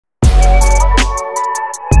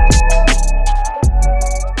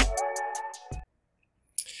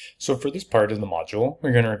So for this part of the module,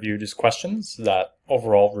 we're going to review just questions that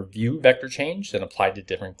overall review vector change and apply to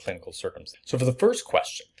different clinical circumstances. So for the first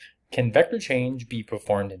question, can vector change be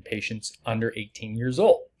performed in patients under 18 years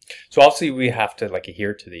old? So obviously we have to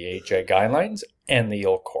adhere to the AHA guidelines and the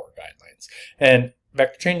ILCOR guidelines. And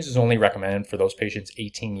vector change is only recommended for those patients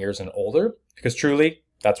 18 years and older, because truly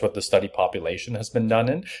that's what the study population has been done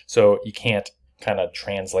in. So you can't kind of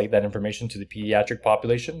translate that information to the pediatric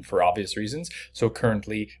population for obvious reasons. So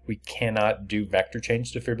currently we cannot do vector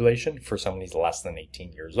change defibrillation for someone who's less than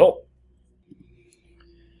 18 years old.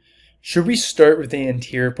 Should we start with the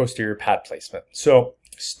anterior posterior pad placement? So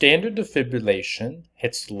standard defibrillation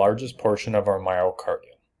hits the largest portion of our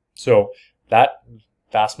myocardium. So that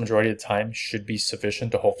vast majority of the time should be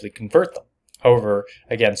sufficient to hopefully convert them. However,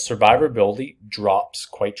 again, survivability drops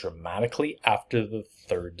quite dramatically after the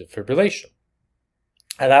third defibrillation.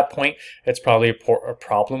 At that point, it's probably a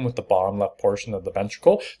problem with the bottom left portion of the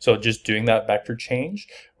ventricle. So just doing that vector change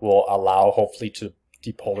will allow hopefully to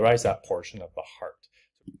depolarize that portion of the heart.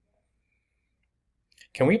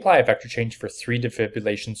 Can we apply a vector change for 3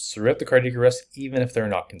 defibrillations throughout the cardiac arrest, even if they're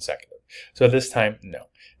not consecutive? So this time, no.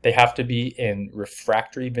 They have to be in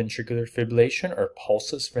refractory ventricular fibrillation or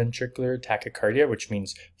pulsus ventricular tachycardia, which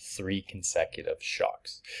means 3 consecutive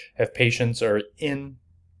shocks. If patients are in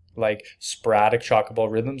sporadic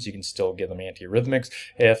shockable rhythms, you can still give them antiarrhythmics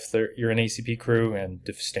if you're an ACP crew and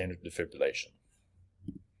standard defibrillation.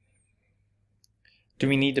 Do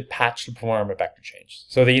we need to patch to perform a vector change?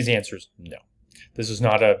 So the easy answer is no. This is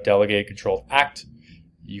not a delegated controlled act.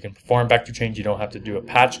 You can perform vector change, you don't have to do a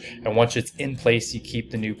patch, and once it's in place, you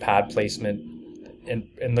keep the new pad placement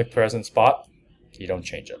in the present spot. You don't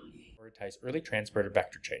change it. Early transport or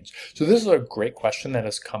vector change. So this is a great question that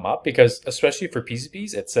has come up because especially for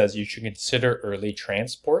PCPs, it says you should consider early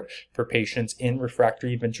transport for patients in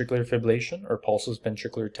refractory ventricular fibrillation or pulsus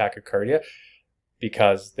ventricular tachycardia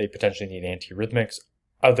because they potentially need antiarrhythmics,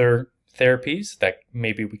 other therapies that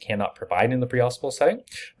maybe we cannot provide in the pre-hospital setting.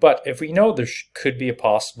 But if we know there could be a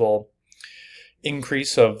possible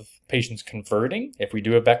increase of patients converting if we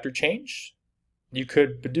do a vector change, you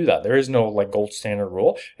could do that. There is no gold standard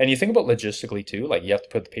rule. And you think about logistically too, you have to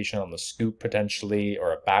put the patient on the scoop potentially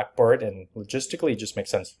or a backboard, and logistically it just makes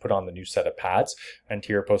sense to put on the new set of pads,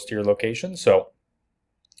 anterior posterior location. So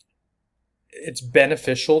it's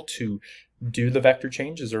beneficial to do the vector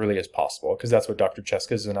change as early as possible because that's what Dr.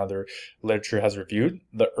 Cheska's and other literature has reviewed.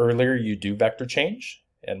 The earlier you do vector change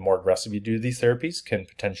and more aggressive you do these therapies can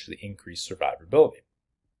potentially increase survivability.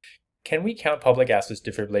 Can we count public access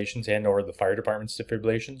defibrillations and or the fire department's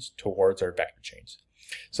defibrillations towards our vector change?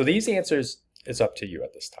 So the easy answer is up to you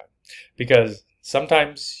at this time because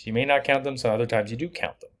sometimes you may not count them, some other times you do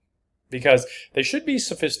count them because they should be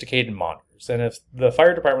sophisticated monitors. And if the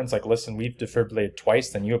fire department's listen, we've defibrillated twice,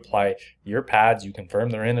 then you apply your pads, you confirm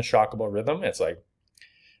they're in a shockable rhythm. It's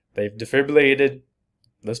they've defibrillated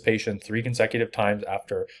this patient 3 consecutive times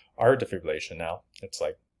after our defibrillation now. It's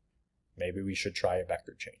maybe we should try a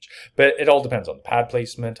vector change. But it all depends on the pad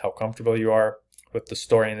placement, how comfortable you are with the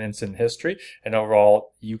story and incident history, and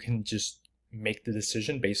overall you can just make the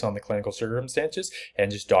decision based on the clinical circumstances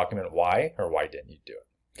and just document why or why didn't you do it.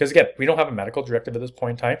 Because again, we don't have a medical directive at this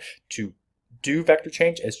point in time to do vector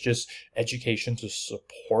change. It's just education to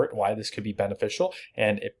support why this could be beneficial,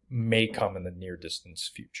 and it may come in the near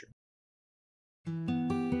distance future.